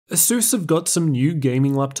ASUS have got some new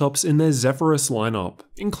gaming laptops in their Zephyrus lineup,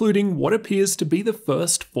 including what appears to be the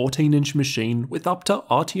first 14-inch machine with up to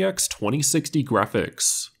RTX 2060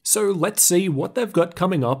 graphics. So let's see what they've got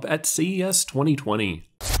coming up at CES 2020.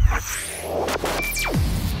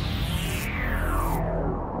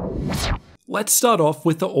 Let's start off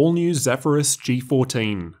with the all-new Zephyrus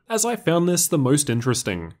G14, as I found this the most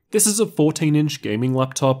interesting. This is a 14-inch gaming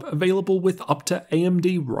laptop available with up to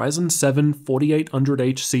AMD Ryzen 7 4800H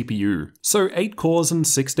CPU, so 8 cores and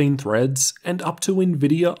 16 threads, and up to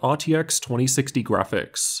Nvidia RTX 2060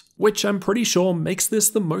 graphics, which I'm pretty sure makes this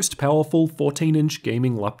the most powerful 14-inch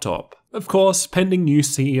gaming laptop. Of course, pending new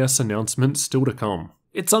CES announcements still to come.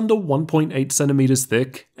 It's under 1.8 centimeters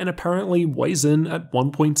thick and apparently weighs in at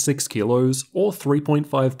 1.6 kilos or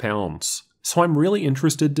 3.5 pounds. So I'm really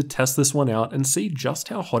interested to test this one out and see just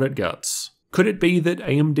how hot it gets. Could it be that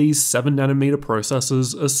AMD's 7nm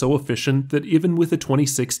processors are so efficient that even with a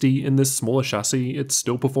 2060 in this smaller chassis it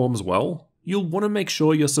still performs well? You'll want to make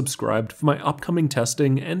sure you're subscribed for my upcoming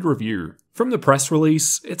testing and review. From the press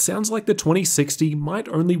release, it sounds like the 2060 might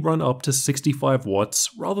only run up to 65 watts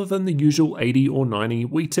rather than the usual 80 or 90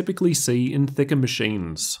 we typically see in thicker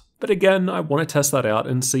machines. But again, I want to test that out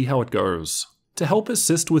and see how it goes. To help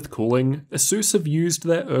assist with cooling, ASUS have used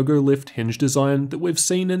their ErgoLift hinge design that we've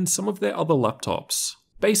seen in some of their other laptops.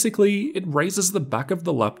 Basically, it raises the back of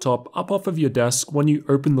the laptop up off of your desk when you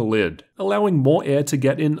open the lid, allowing more air to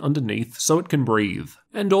get in underneath so it can breathe,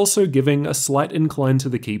 and also giving a slight incline to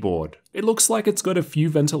the keyboard. It looks like it's got a few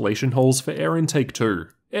ventilation holes for air intake too.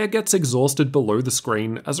 Air gets exhausted below the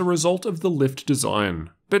screen as a result of the lift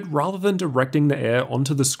design, but rather than directing the air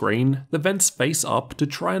onto the screen, the vents face up to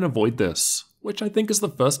try and avoid this, which I think is the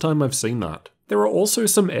first time I've seen that. There are also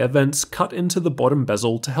some air vents cut into the bottom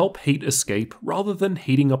bezel to help heat escape rather than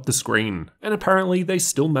heating up the screen, and apparently they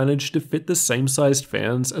still managed to fit the same sized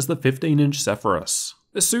fans as the 15-inch Zephyrus.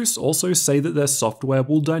 ASUS also say that their software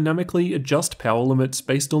will dynamically adjust power limits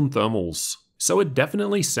based on thermals, so it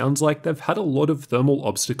definitely sounds like they've had a lot of thermal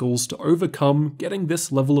obstacles to overcome getting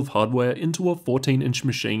this level of hardware into a 14-inch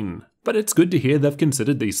machine. But it's good to hear they've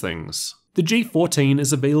considered these things. The G14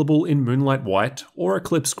 is available in Moonlight White or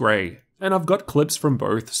Eclipse Grey, and I've got clips from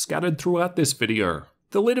both scattered throughout this video.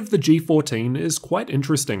 The lid of the G14 is quite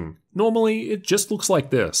interesting. Normally, it just looks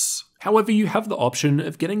like this. However, you have the option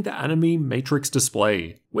of getting the anime matrix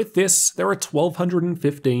display. With this, there are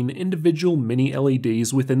 1215 individual mini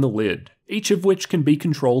LEDs within the lid, each of which can be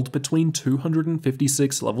controlled between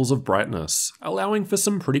 256 levels of brightness, allowing for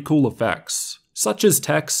some pretty cool effects, such as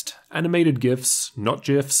text, animated GIFs, not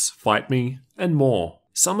GIFs, fight me, and more.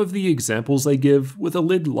 Some of the examples they give, with a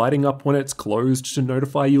lid lighting up when it's closed to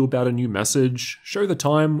notify you about a new message, show the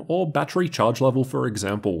time, or battery charge level for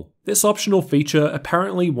example. This optional feature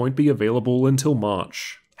apparently won't be available until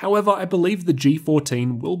March. However, I believe the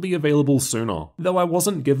G14 will be available sooner, though I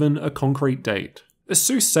wasn't given a concrete date.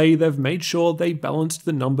 ASUS say they've made sure they balanced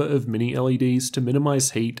the number of mini LEDs to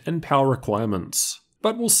minimize heat and power requirements,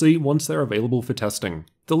 but we'll see once they're available for testing.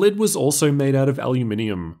 The lid was also made out of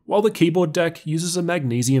aluminium, while the keyboard deck uses a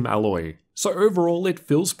magnesium alloy, so overall it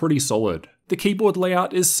feels pretty solid. The keyboard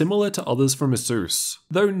layout is similar to others from ASUS,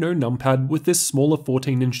 though no numpad with this smaller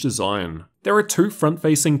 14-inch design. There are two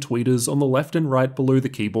front-facing tweeters on the left and right below the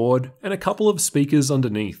keyboard, and a couple of speakers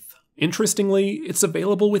underneath. Interestingly, it's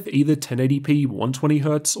available with either 1080p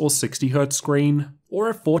 120Hz or 60Hz screen, or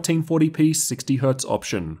a 1440p 60Hz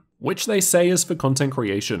option, which they say is for content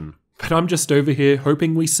creation. But I'm just over here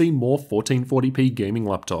hoping we see more 1440p gaming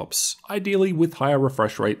laptops, ideally with higher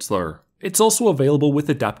refresh rates though. It's also available with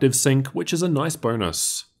adaptive sync, which is a nice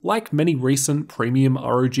bonus. Like many recent premium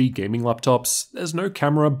ROG gaming laptops, there's no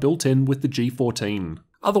camera built in with the G14.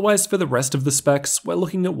 Otherwise, for the rest of the specs, we're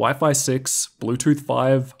looking at Wi-Fi 6, Bluetooth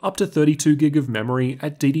 5, up to 32GB of memory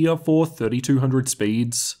at DDR4 3200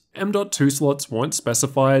 speeds. M.2 slots weren't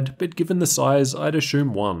specified, but given the size, I'd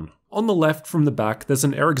assume 1. On the left from the back, there's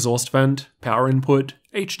an air exhaust vent, power input,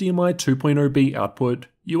 HDMI 2.0B output,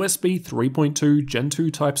 USB 3.2 Gen 2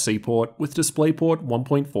 Type-C port with DisplayPort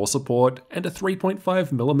 1.4 support, and a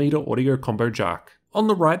 3.5mm audio combo jack. On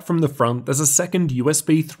the right from the front, there's a second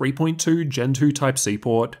USB 3.2 Gen 2 Type-C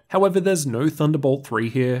port, however there's no Thunderbolt 3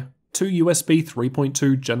 here, two USB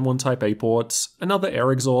 3.2 Gen 1 Type-A ports, another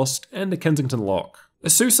air exhaust, and a Kensington lock.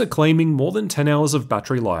 ASUS are claiming more than 10 hours of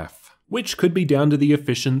battery life, which could be down to the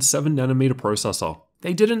efficient 7nm processor.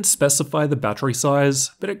 They didn't specify the battery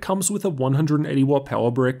size, but it comes with a 180W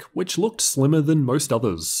power brick, which looked slimmer than most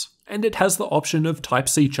others. And it has the option of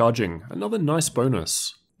Type-C charging, another nice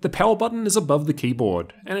bonus. The power button is above the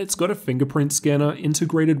keyboard, and it's got a fingerprint scanner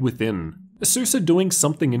integrated within. ASUS are doing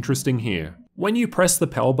something interesting here. When you press the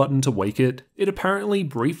power button to wake it, it apparently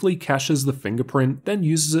briefly caches the fingerprint, then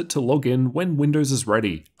uses it to log in when Windows is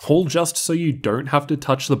ready. All just so you don't have to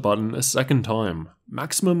touch the button a second time.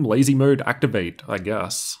 Maximum lazy mode activate, I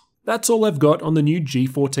guess. That's all I've got on the new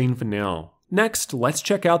G14 for now. Next, let's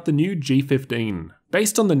check out the new G15.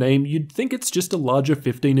 Based on the name, you'd think it's just a larger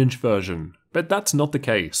 15-inch version, but that's not the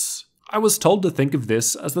case. I was told to think of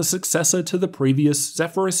this as the successor to the previous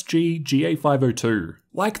Zephyrus G GA502.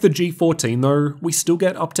 Like the G14 though, we still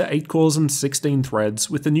get up to 8 cores and 16 threads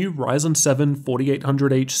with the new Ryzen 7 4800H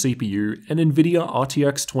CPU and Nvidia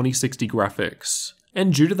RTX 2060 graphics.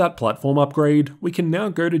 And due to that platform upgrade, we can now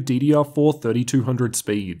go to DDR4 3200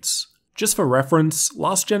 speeds. Just for reference,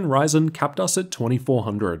 last gen Ryzen capped us at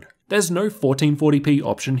 2400. There's no 1440p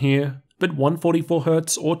option here, but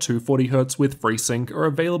 144Hz or 240Hz with FreeSync are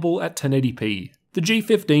available at 1080p. The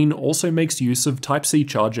G15 also makes use of Type-C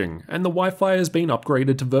charging, and the Wi-Fi has been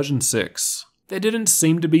upgraded to version 6. There didn't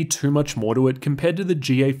seem to be too much more to it compared to the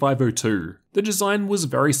GA502. The design was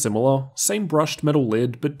very similar, same brushed metal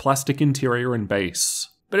lid but plastic interior and base.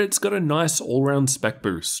 But it's got a nice all-round spec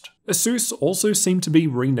boost. ASUS also seem to be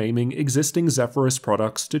renaming existing Zephyrus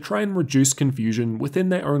products to try and reduce confusion within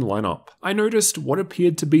their own lineup. I noticed what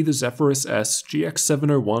appeared to be the Zephyrus S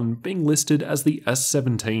GX701 being listed as the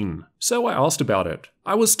S17, so I asked about it.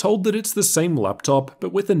 I was told that it's the same laptop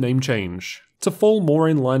but with a name change, to fall more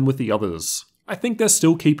in line with the others. I think they're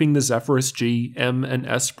still keeping the Zephyrus G, M, and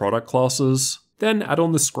S product classes, then add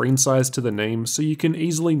on the screen size to the name so you can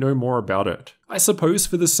easily know more about it. I suppose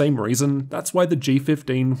for the same reason, that's why the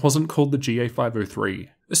G15 wasn't called the GA503.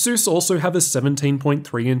 ASUS also have a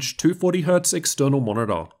 17.3-inch 240Hz external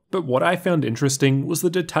monitor, but what I found interesting was the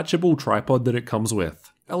detachable tripod that it comes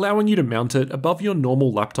with, allowing you to mount it above your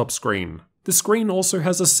normal laptop screen. The screen also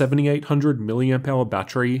has a 7800 mAh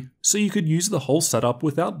battery, so you could use the whole setup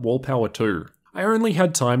without wall power too. I only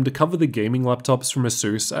had time to cover the gaming laptops from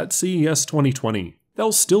ASUS at CES 2020.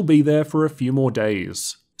 They'll still be there for a few more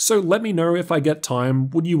days. So let me know if I get time,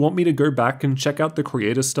 would you want me to go back and check out the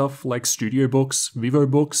creator stuff like StudioBooks,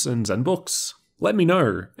 VivoBooks, and ZenBooks? Let me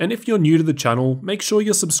know, and if you're new to the channel, make sure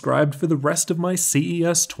you're subscribed for the rest of my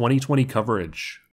CES 2020 coverage.